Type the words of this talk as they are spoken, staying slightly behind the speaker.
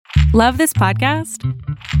Love this podcast?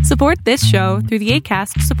 Support this show through the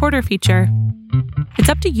Acast supporter feature. It's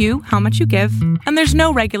up to you how much you give, and there's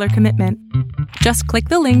no regular commitment. Just click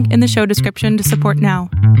the link in the show description to support now.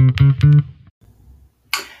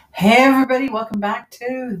 Hey everybody, welcome back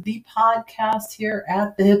to the podcast here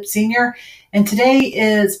at the Hip Senior. And today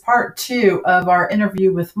is part 2 of our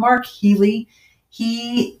interview with Mark Healy.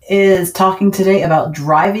 He is talking today about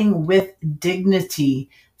driving with dignity.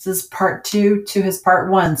 This is part 2 to his part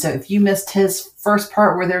 1. So if you missed his first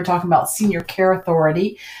part where they were talking about senior care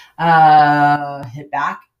authority, hit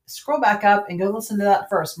back, scroll back up and go listen to that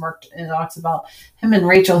first. Mark talks about him and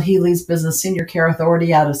Rachel Healy's business, Senior Care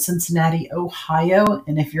Authority out of Cincinnati, Ohio.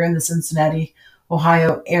 And if you're in the Cincinnati,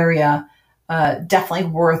 Ohio area, definitely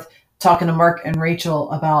worth talking to Mark and Rachel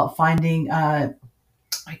about finding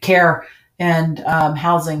care and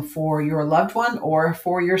housing for your loved one or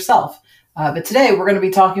for yourself. But today we're going to be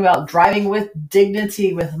talking about driving with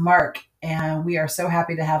dignity with Mark, and we are so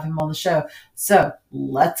happy to have him on the show. So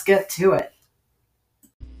let's get to it.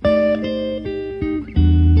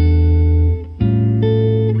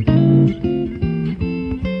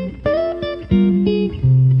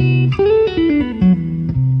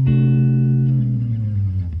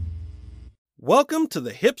 Welcome to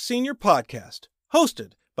the Hip Senior Podcast,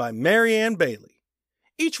 hosted by Mary Ann Bailey.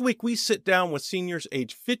 Each week we sit down with seniors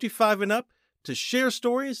age 55 and up to share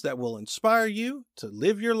stories that will inspire you to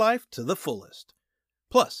live your life to the fullest.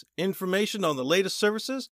 Plus, information on the latest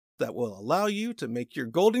services that will allow you to make your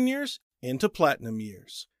golden years into platinum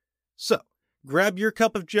years. So, grab your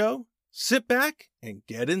cup of joe, sit back, and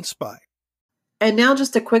get inspired. And now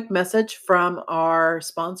just a quick message from our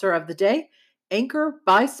sponsor of the day, Anchor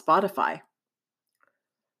by Spotify.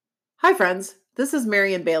 Hi friends, this is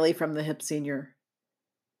Mary Ann Bailey from the Hip Senior.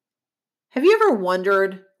 Have you ever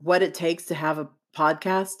wondered what it takes to have a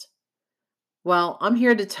podcast? Well, I'm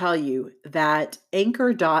here to tell you that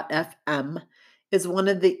Anchor.fm is one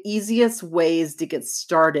of the easiest ways to get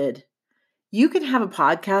started. You can have a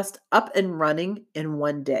podcast up and running in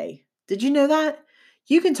one day. Did you know that?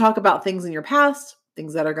 You can talk about things in your past,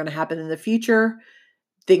 things that are going to happen in the future,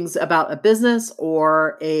 things about a business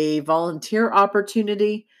or a volunteer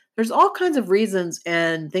opportunity. There's all kinds of reasons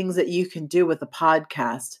and things that you can do with a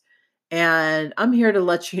podcast. And I'm here to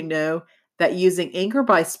let you know that using Anchor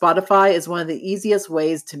by Spotify is one of the easiest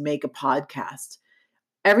ways to make a podcast.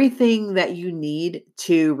 Everything that you need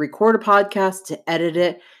to record a podcast, to edit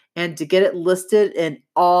it, and to get it listed in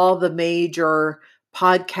all the major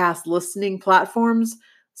podcast listening platforms,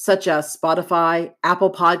 such as Spotify,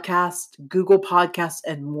 Apple Podcasts, Google Podcasts,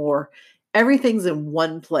 and more. Everything's in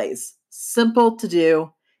one place. Simple to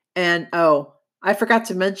do. And I forgot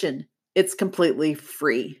to mention, it's completely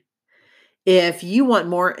free. If you want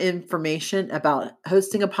more information about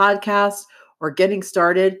hosting a podcast or getting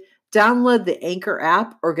started, download the Anchor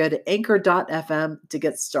app or go to anchor.fm to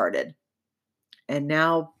get started. And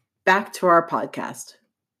now back to our podcast.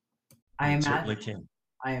 I imagine.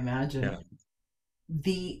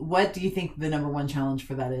 Yeah. What do you think the number one challenge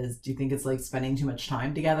for that is? Do you think it's like spending too much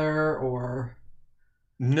time together or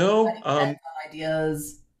no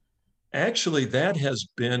ideas? Actually, that has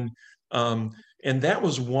been and that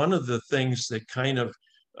was one of the things that kind of,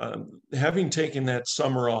 having taken that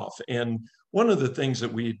summer off, and one of the things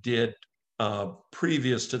that we did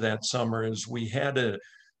previous to that summer is we had a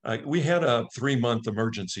 3-month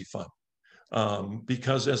emergency fund,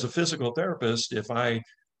 because as a physical therapist, if I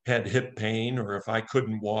had hip pain or if I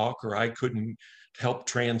couldn't walk or I couldn't help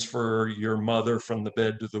transfer your mother from the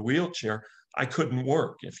bed to the wheelchair, I couldn't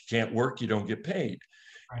work. If you can't work, you don't get paid.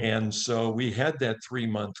 Right. And so we had that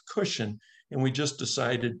 3-month cushion, and we just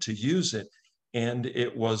decided to use it. And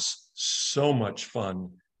it was so much fun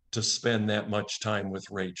to spend that much time with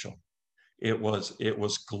Rachel. It was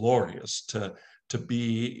glorious to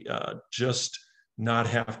be just not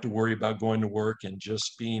have to worry about going to work and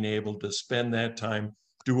just being able to spend that time,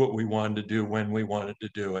 do what we wanted to do when we wanted to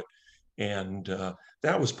do it. And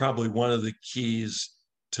that was probably one of the keys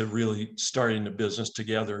to really starting a business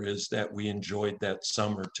together, is that we enjoyed that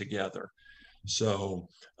summer together. So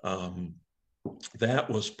that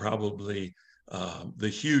was probably the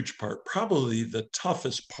huge part, probably the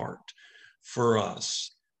toughest part for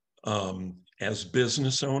us as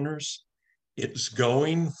business owners. It's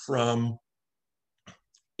going from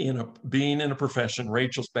being in a profession.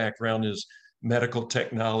 Rachel's background is medical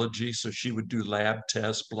technology, so she would do lab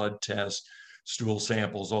tests, blood tests, stool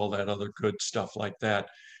samples, all that other good stuff like that.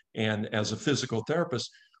 And as a physical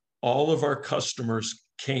therapist, all of our customers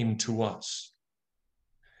came to us.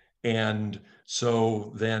 And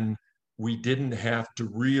so then we didn't have to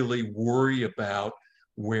really worry about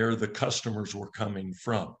where the customers were coming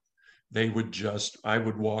from. I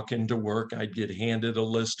would walk into work, I'd get handed a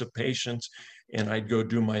list of patients, and I'd go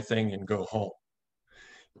do my thing and go home.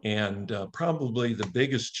 And probably the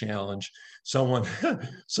biggest challenge, someone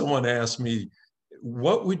someone asked me,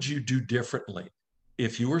 what would you do differently?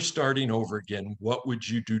 If you were starting over again, what would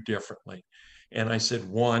you do differently? And I said,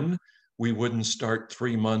 one, we wouldn't start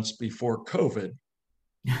 3 months before COVID,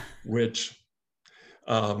 which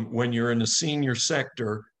when you're in the senior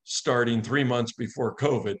sector, starting 3 months before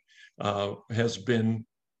COVID has been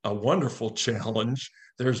a wonderful challenge.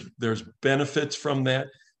 There's benefits from that,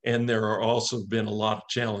 and there are also been a lot of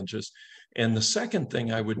challenges. And the second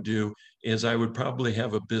thing I would do is I would probably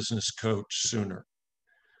have a business coach sooner,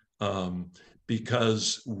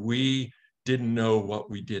 because we didn't know what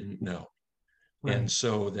we didn't know. Right. And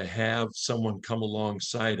so to have someone come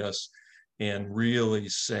alongside us and really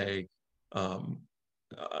say,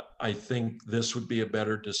 I think this would be a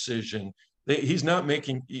better decision. He's not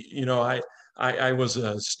making, I was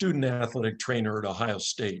a student athletic trainer at Ohio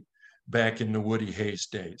State back in the Woody Hayes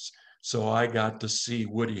days. So I got to see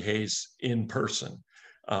Woody Hayes in person.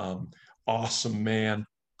 Awesome man,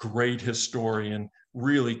 great historian,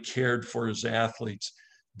 really cared for his athletes,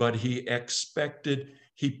 but he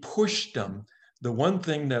pushed them. The one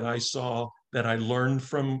thing that I saw that I learned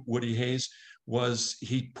from Woody Hayes was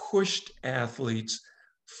he pushed athletes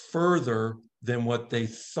further than what they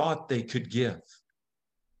thought they could give.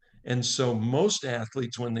 And so most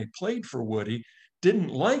athletes, when they played for Woody, didn't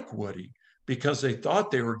like Woody because they thought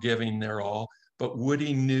they were giving their all, but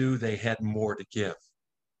Woody knew they had more to give.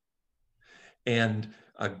 And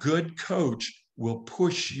a good coach will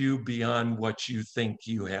push you beyond what you think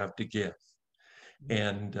you have to give.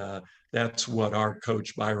 And that's what our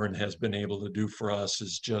coach Byron has been able to do for us,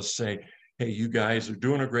 is just say, hey, you guys are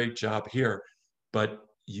doing a great job here, but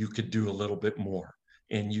you could do a little bit more.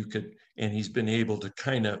 And he's been able to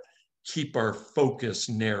kind of keep our focus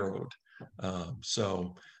narrowed.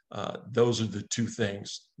 So those are the two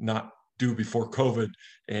things: not do before COVID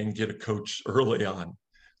and get a coach early on.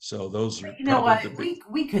 So those are what?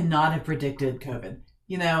 We could not have predicted COVID.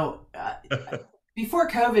 Before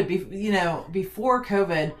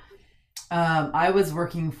COVID, I was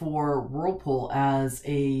working for Whirlpool as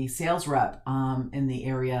a sales rep in the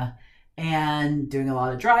area, and doing a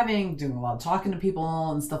lot of driving, doing a lot of talking to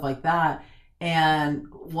people and stuff like that. And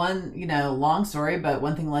long story, but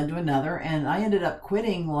one thing led to another, and I ended up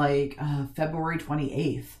quitting like February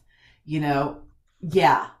 28th.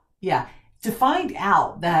 Yeah. To find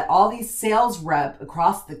out that all these sales reps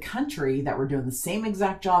across the country that were doing the same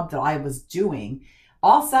exact job that I was doing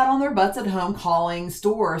all sat on their butts at home calling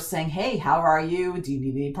stores saying, hey, how are you? Do you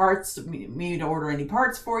need any parts? Me to order any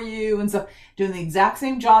parts for you? And so doing the exact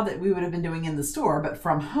same job that we would have been doing in the store, but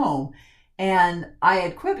from home. And I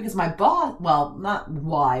had quit because my boss, well, not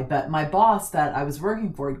why, but my boss that I was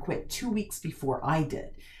working for had quit 2 weeks before I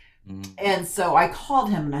did. And so I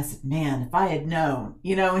called him and I said, man, if I had known,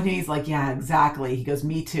 and he's like, yeah, exactly. He goes,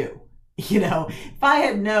 me too. If I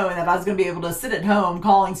had known that I was going to be able to sit at home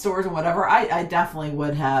calling stores and whatever, I definitely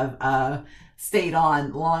would have stayed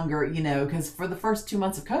on longer, because for the first 2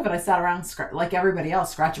 months of COVID, I sat around like everybody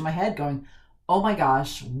else, scratching my head going, oh my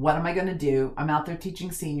gosh, what am I going to do? I'm out there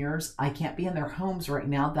teaching seniors. I can't be in their homes right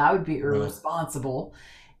now. That would be irresponsible.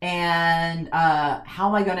 And how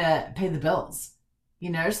am I going to pay the bills?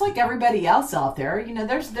 Just like everybody else out there,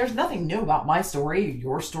 there's nothing new about my story,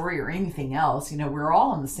 your story, or anything else. We're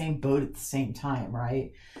all in the same boat at the same time,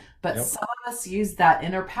 right? But some of us use that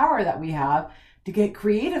inner power that we have to get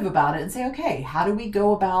creative about it and say, okay, how do we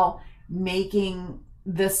go about making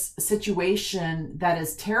this situation that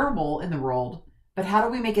is terrible in the world, but how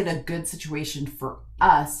do we make it a good situation for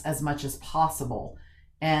us as much as possible?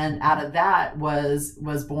 And out of that was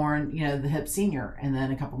born, the Hip Senior, and then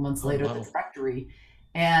a couple months later, the Directory.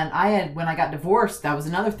 And when I got divorced, that was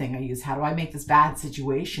another thing I used. How do I make this bad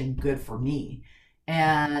situation good for me,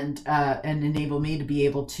 and enable me to be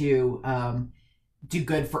able to do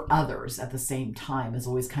good for others at the same time has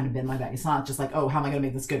always kind of been my bag. It's not just like, oh, how am I going to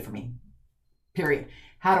make this good for me? Period.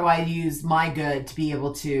 How do I use my good to be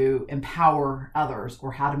able to empower others,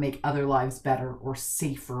 or how to make other lives better or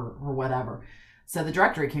safer or whatever? So the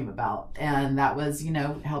Directory came about, and that was,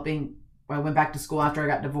 helping. I went back to school after I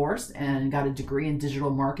got divorced and got a degree in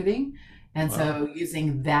digital marketing. And so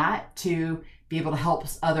using that to be able to help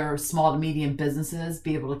other small to medium businesses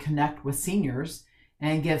be able to connect with seniors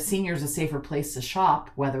and give seniors a safer place to shop,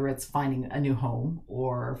 whether it's finding a new home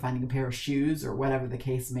or finding a pair of shoes or whatever the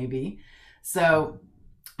case may be. So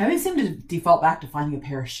I always seem to default back to finding a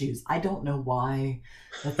pair of shoes. I don't know why.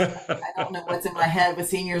 I don't know what's in my head with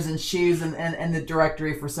seniors and shoes and the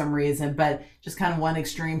directory for some reason, but just kind of one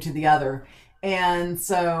extreme to the other. And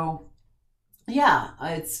so, yeah,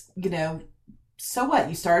 it's, so what?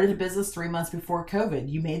 You started a business 3 months before COVID.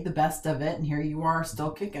 You made the best of it, and here you are still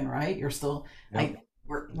kicking, right? You're still, Yep.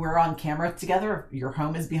 we're on camera together. Your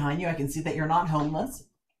home is behind you. I can see that you're not homeless.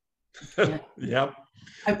 Yeah. Yep.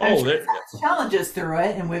 I'm Oh, sure it's had challenges through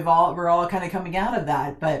it, and we're all kind of coming out of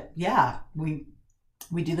that. But yeah, we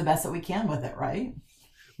do the best that we can with it, right?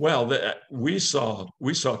 well, we saw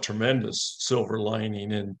tremendous silver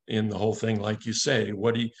lining in the whole thing. Like you say,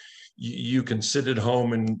 you can sit at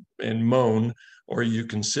home and moan, or you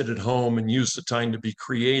can sit at home and use the time to be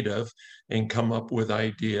creative and come up with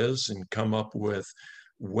ideas and come up with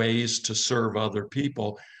ways to serve other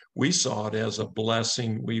people. We saw it as a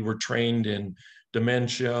blessing. We were trained in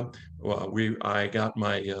dementia. I got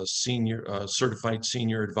my senior certified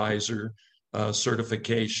senior advisor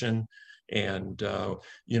certification, and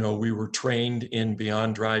we were trained in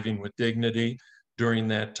Beyond Driving with Dignity during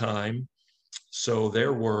that time. So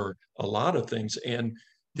there were a lot of things. And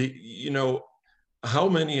how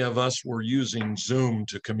many of us were using Zoom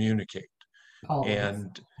to communicate? All of us.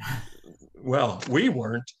 And well, we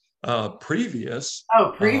weren't previous. Oh,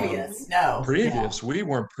 Um, previous. No. Yeah. we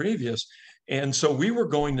weren't previous. And so we were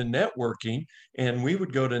going to networking, and we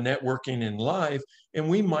would go to networking in live, and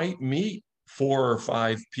we might meet 4 or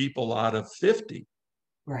 5 people out of 50.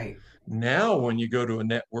 Right. Now, when you go to a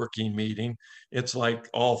networking meeting, it's like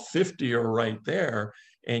all 50 are right there.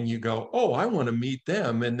 And you go, oh, I want to meet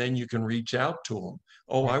them. And then you can reach out to them.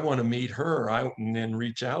 Oh, I Right. want to meet her. And then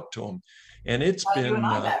reach out to them. And it's Well, you and been,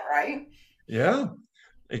 I met, right? yeah,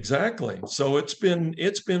 exactly. So it's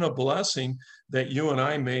been a blessing that you and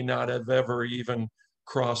I may not have ever even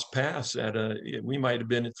crossed paths we might have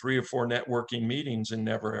been at 3 or 4 networking meetings and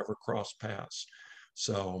never ever crossed paths.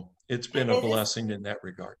 So it's been a It is, blessing in that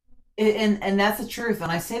regard. and that's the truth.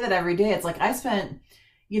 And I say that every day. It's like I spent,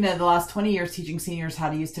 the last 20 years teaching seniors how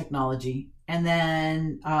to use technology, and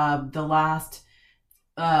then the last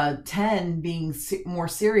 10 being more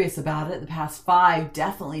serious about it, the past 5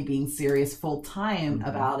 definitely being serious full time Mm-hmm.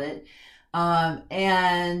 about it.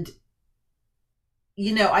 And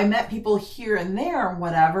I met people here and there and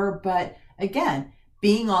whatever, but again,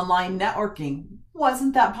 being online networking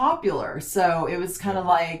wasn't that popular. So it was kind Yeah. of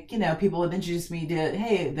like, people would introduce me to,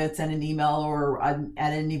 hey, let's send an email, or I'm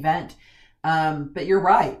at an event. But you're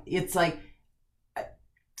right. It's like,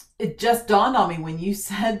 it just dawned on me when you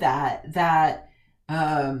said that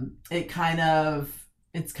it's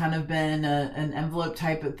kind of been an envelope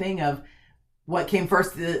type of thing of what came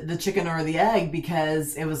first, the chicken or the egg,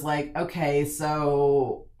 because it was like, okay,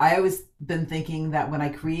 so I always been thinking that when I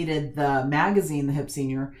created the magazine, The Hip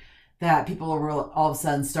Senior, that people were all of a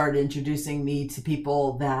sudden started introducing me to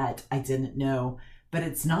people that I didn't know, but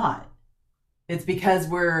it's not. It's because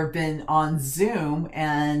we've been on Zoom,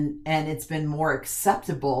 and it's been more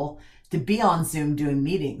acceptable to be on Zoom doing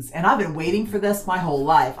meetings. And I've been waiting for this my whole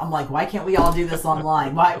life. I'm like, why can't we all do this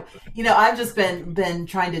online? Why, I've just been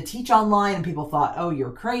trying to teach online, and people thought, oh,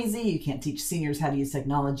 you're crazy. You can't teach seniors how to use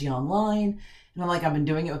technology online. And I'm like, I've been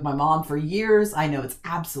doing it with my mom for years. I know it's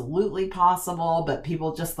absolutely possible, but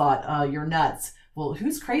people just thought, oh, you're nuts. Well,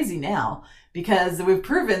 who's crazy now? Because we've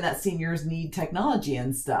proven that seniors need technology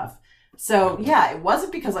and stuff. So yeah, it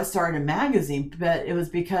wasn't because I started a magazine, but it was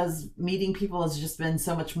because meeting people has just been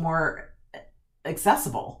so much more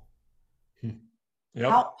accessible.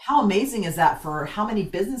 Yep. How amazing is that for how many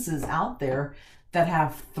businesses out there that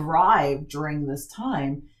have thrived during this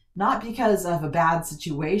time, not because of a bad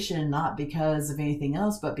situation, not because of anything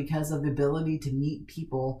else, but because of the ability to meet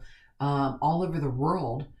people all over the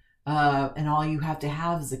world. And all you have to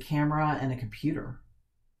have is a camera and a computer.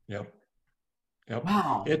 Yep. Yep.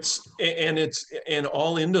 Wow. It's in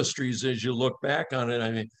all industries as you look back on it.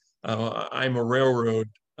 I mean, I'm a railroad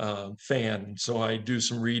fan, so I do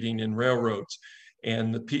some reading in railroads,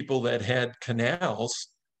 and the people that had canals,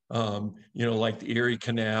 like the Erie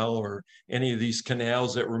Canal or any of these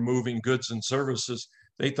canals that were moving goods and services,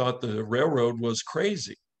 they thought the railroad was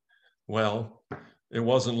crazy. Well, it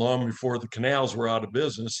wasn't long before the canals were out of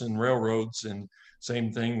business and railroads, and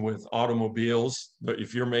same thing with automobiles. But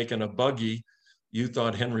if you're making a buggy, you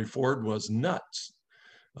thought Henry Ford was nuts,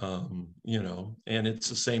 and it's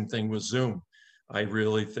the same thing with Zoom. I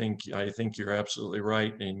think you're absolutely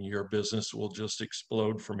right, and your business will just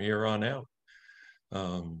explode from here on out,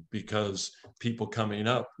 because people coming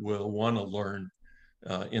up will want to learn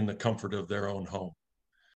in the comfort of their own home.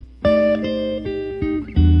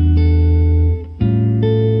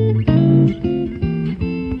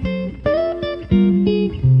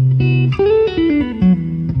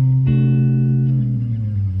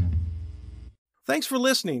 Thanks for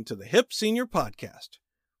listening to the Hip Senior Podcast.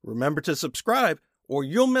 Remember to subscribe or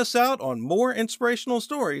you'll miss out on more inspirational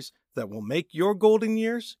stories that will make your golden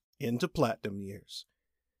years into platinum years.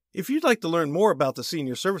 If you'd like to learn more about the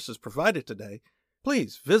senior services provided today,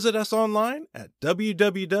 please visit us online at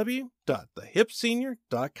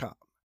www.thehipsenior.com.